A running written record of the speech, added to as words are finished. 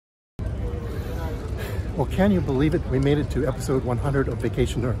Well, can you believe it? We made it to episode 100 of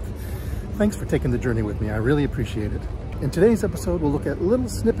Vacation Earth. Thanks for taking the journey with me. I really appreciate it. In today's episode, we'll look at little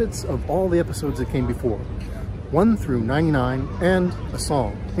snippets of all the episodes that came before, 1 through 99, and a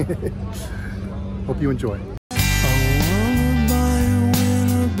song. Hope you enjoy.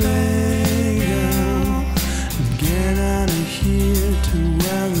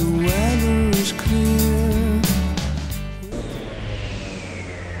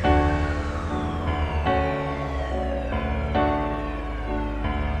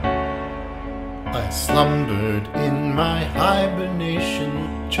 I slumbered in my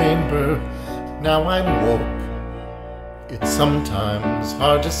hibernation chamber, now I'm woke. It's sometimes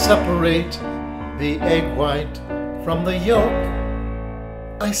hard to separate the egg white from the yolk.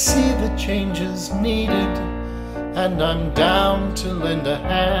 I see the changes needed, and I'm down to lend a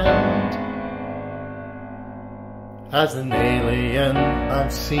hand. As an alien,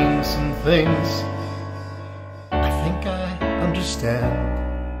 I've seen some things I think I understand.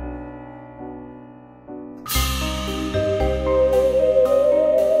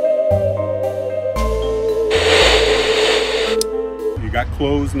 Got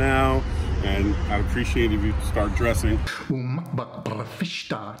clothes now, and I'd appreciate if you start dressing.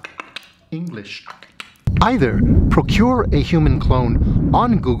 English. Either procure a human clone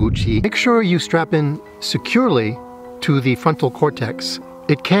on Gugu-Gee, make sure you strap in securely to the frontal cortex.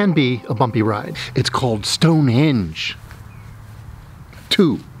 It can be a bumpy ride. It's called Stonehenge.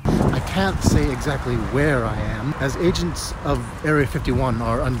 2. I can't say exactly where I am, as agents of Area 51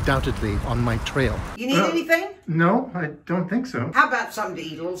 are undoubtedly on my trail. You need anything? No, I don't think so. How about something to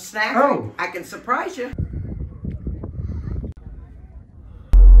eat, a little snack? Oh. I can surprise you.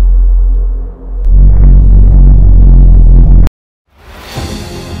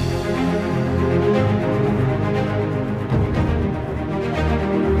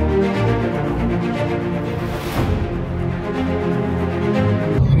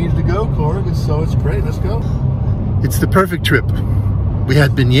 So it's great, let's go. It's the perfect trip. We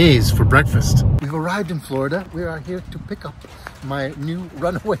had beignets for breakfast. We've arrived in Florida. We are here to pick up my new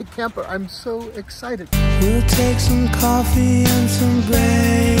Runaway camper. I'm so excited. We'll take some coffee and some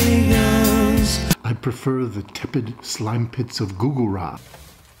bagels. I prefer the tepid slime pits of Gugu-Gee-ans.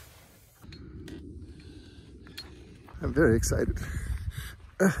 I'm very excited.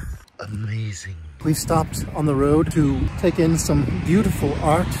 Amazing. We stopped on the road to take in some beautiful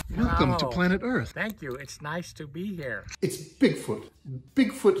art. Welcome to planet Earth. Thank you. It's nice to be here. It's Bigfoot.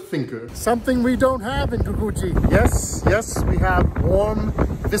 Bigfoot thinker. Something we don't have in Gugu-Gee. Yes, yes, we have warm,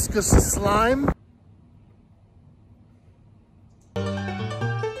 viscous slime.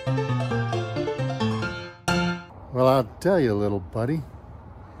 Well, I'll tell you, little buddy.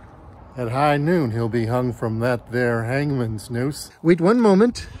 At high noon, he'll be hung from that there hangman's noose. Wait one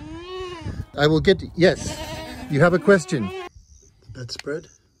moment. I will get... Yes, you have a question. The bedspread.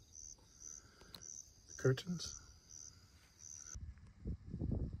 The curtains.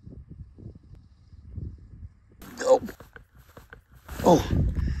 Oh. Oh.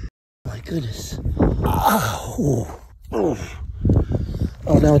 My goodness. Oh. Oh.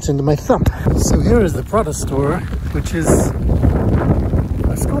 Oh, now it's into my thumb. So here is the Prada store, which is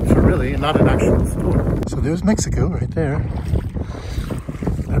a sculpture really, and not an actual store. So there's Mexico right there.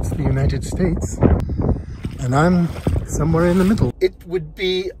 That's the United States. And I'm somewhere in the middle. It would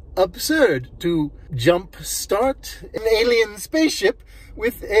be absurd to jump start an alien spaceship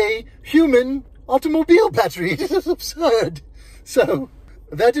with a human automobile battery. It is absurd. So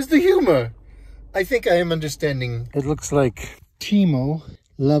that is the humor. I think I am understanding. It looks like Timo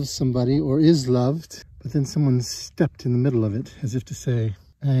loves somebody or is loved, but then someone stepped in the middle of it as if to say,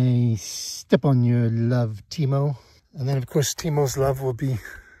 I step on your love, Timo. And then of course Timo's love will be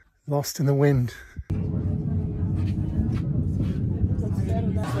lost in the wind.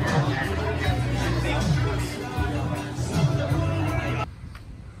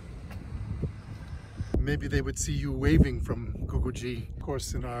 Maybe they would see you waving from Gugu-Gee. Of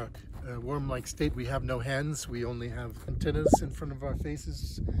course, in our worm-like state, we have no hands. We only have antennas in front of our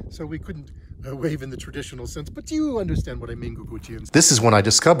faces, so we couldn't wave in the traditional sense. But you understand what I mean, Gugu-Gee-ans. This is when I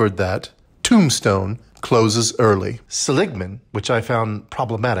discovered that Tombstone closes early. Seligman, which I found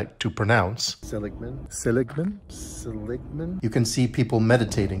problematic to pronounce. Seligman. You can see people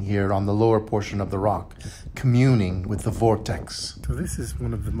meditating here on the lower portion of the rock, communing with the vortex. So this is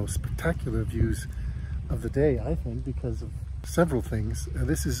one of the most spectacular views of the day, I think, because of several things.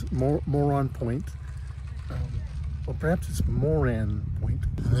 This is Moron Point, or perhaps it's Moran Point.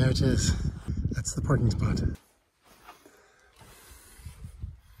 And there it is. That's the parking spot.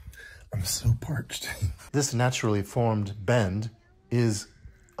 I'm so parched. This naturally formed bend is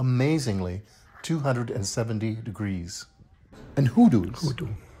amazingly 270 degrees. And hoodoos.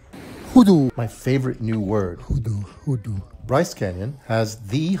 Hoodoo. My favorite new word. Hoodoo. Bryce Canyon has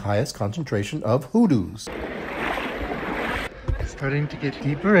the highest concentration of hoodoos. Starting to get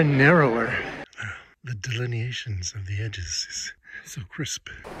deeper and narrower. The delineations of the edges is so crisp.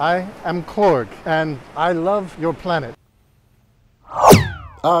 I am CLORG, and I love your planet.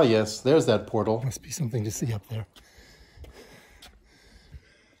 Ah, yes, there's that portal. Must be something to see up there.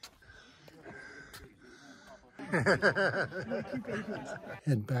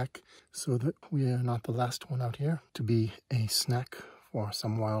 Head back so that we are not the last one out here to be a snack for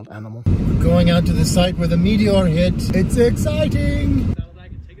some wild animal. We're going out to the site where the meteor hit. It's exciting!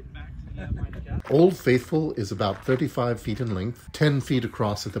 Old Faithful is about 35 feet in length, 10 feet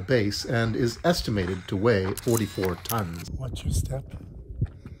across at the base, and is estimated to weigh 44 tons. Watch your step.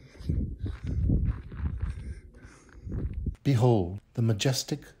 Behold, the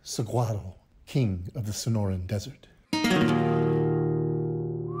majestic saguaro, king of the Sonoran Desert.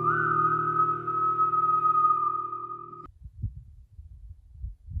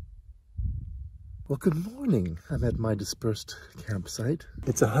 Well, good morning. I'm at my dispersed campsite.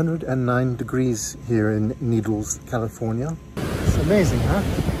 It's 109 degrees here in Needles, California. It's amazing, huh?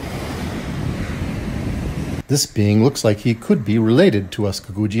 This being looks like he could be related to us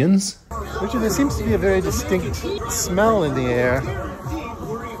Gugu-Gee-ans. Richard, there seems to be a very distinct smell in the air.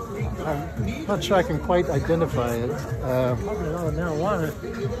 I'm not sure I can quite identify it. Marijuana.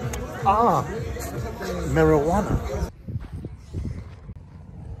 Ah, marijuana.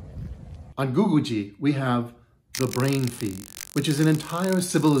 On Gugu-Gee, we have the brain feed, which is an entire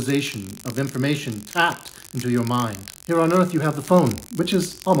civilization of information tapped into your mind. Here on Earth, you have the phone, which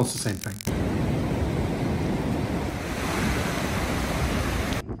is almost the same thing.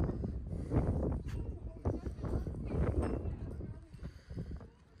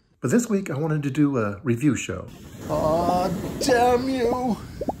 But this week, I wanted to do a review show. Aw, damn you!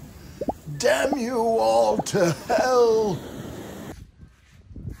 Damn you all to hell!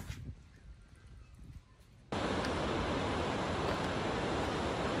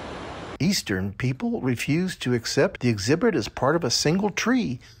 Eastern people refused to accept the exhibit as part of a single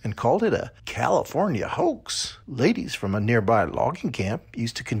tree and called it a California hoax. Ladies from a nearby logging camp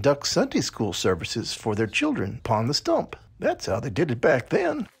used to conduct Sunday school services for their children upon the stump. That's how they did it back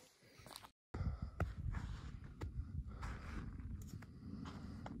then.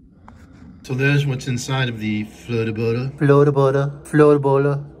 So there's what's inside of the floaterboda.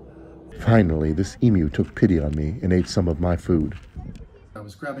 Floaterboda. Finally, this emu took pity on me and ate some of my food. I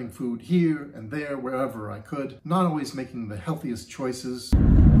was grabbing food here and there, wherever I could, not always making the healthiest choices.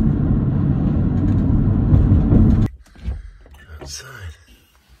 Outside.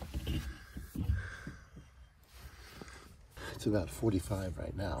 It's about 45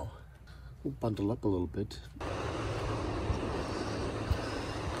 right now. We'll bundle up a little bit.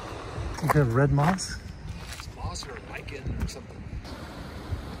 Think of red moss? It's moss or lichen or something.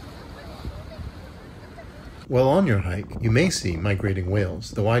 Well, on your hike, you may see migrating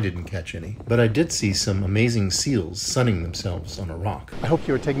whales, though I didn't catch any. But I did see some amazing seals sunning themselves on a rock. I hope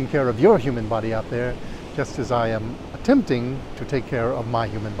you're taking care of your human body out there, just as I am attempting to take care of my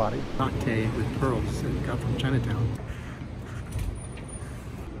human body. Latte with pearls that got from Chinatown.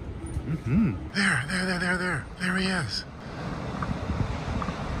 There he is.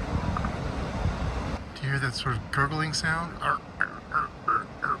 Do you hear that sort of gurgling sound?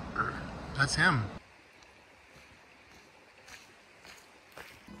 That's him.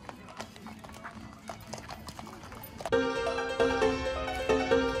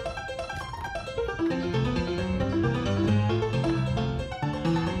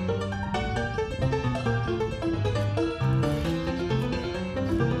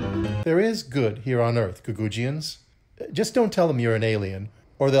 There is good here on Earth, Gugu-Gee-ans. Just don't tell them you're an alien,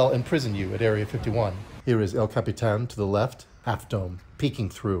 or they'll imprison you at Area 51. Here is El Capitan to the left, Half Dome, peeking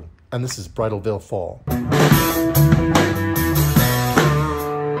through. And this is Bridalveil Fall.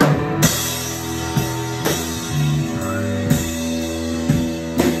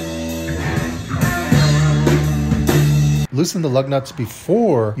 Loosen the lug nuts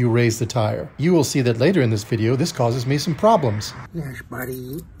before you raise the tire. You will see that later in this video, this causes me some problems. Yes,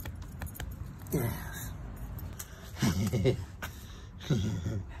 buddy. Yes.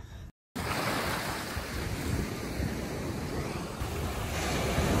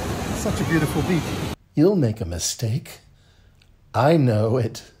 Such a beautiful beach. You'll make a mistake. I know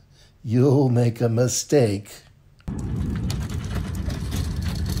it. You'll make a mistake.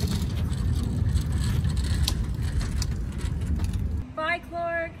 Bye,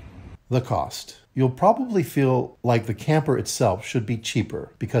 CLORG. The cost. You'll probably feel like the camper itself should be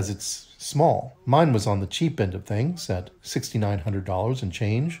cheaper because it's small. Mine was on the cheap end of things at $6,900 and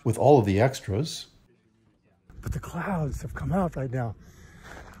change with all of the extras. But the clouds have come out right now.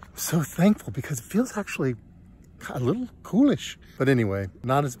 I'm so thankful because it feels actually a little coolish. But anyway,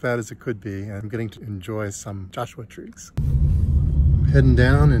 not as bad as it could be. I'm getting to enjoy some Joshua trees. Heading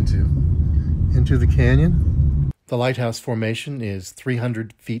down into the canyon. The lighthouse formation is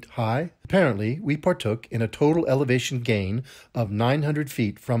 300 feet high. Apparently, we partook in a total elevation gain of 900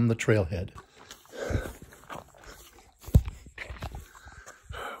 feet from the trailhead.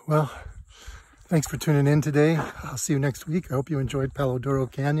 Well, thanks for tuning in today. I'll see you next week. I hope you enjoyed Palo Duro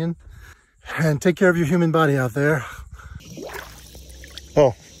Canyon. And take care of your human body out there.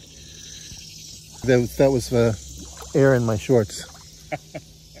 Oh, that was air in my shorts.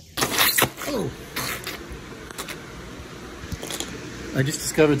 Oh. I just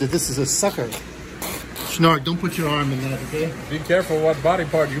discovered that this is a sucker. Schnark, don't put your arm in that, okay? Be careful what body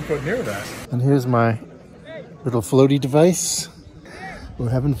part you put near that. And here's my little floaty device. We're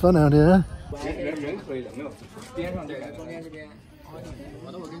having fun out here.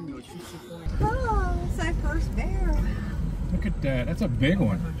 Oh, it's my first bear. Look at that. That's a big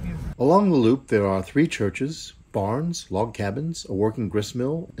one. Along the loop, there are 3 churches, barns, log cabins, a working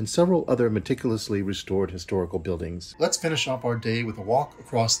gristmill, and several other meticulously restored historical buildings. Let's finish up our day with a walk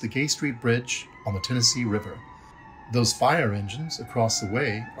across the Gay Street Bridge on the Tennessee River. Those fire engines across the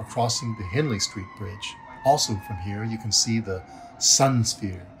way are crossing the Henley Street Bridge. Also from here, you can see the Sun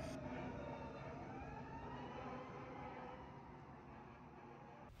Sphere.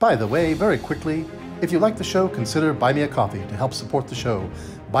 By the way, very quickly, if you like the show, consider Buy Me a Coffee to help support the show.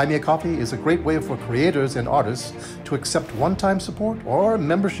 Buy Me a Coffee is a great way for creators and artists to accept one-time support or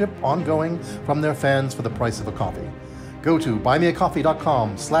membership ongoing from their fans for the price of a coffee. Go to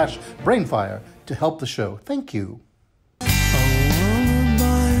buymeacoffee.com/brainfire to help the show. Thank you.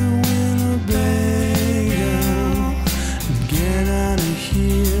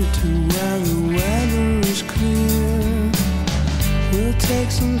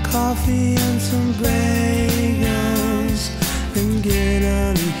 Take some coffee and some bagels and get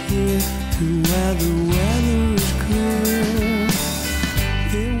out of here to where the weather is clear.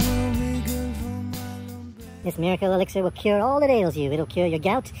 It will be good for my little baby. This miracle elixir will cure all that ails you. It'll cure your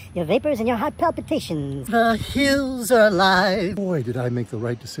gout, your vapors, and your heart palpitations. The hills are alive. Boy, did I make the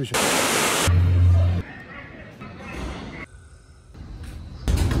right decision.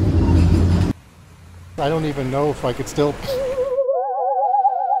 I don't even know if I could still...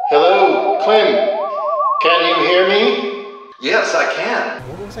 Hello, Clem. Can you hear me? Yes, I can.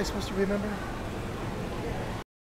 What was I supposed to remember?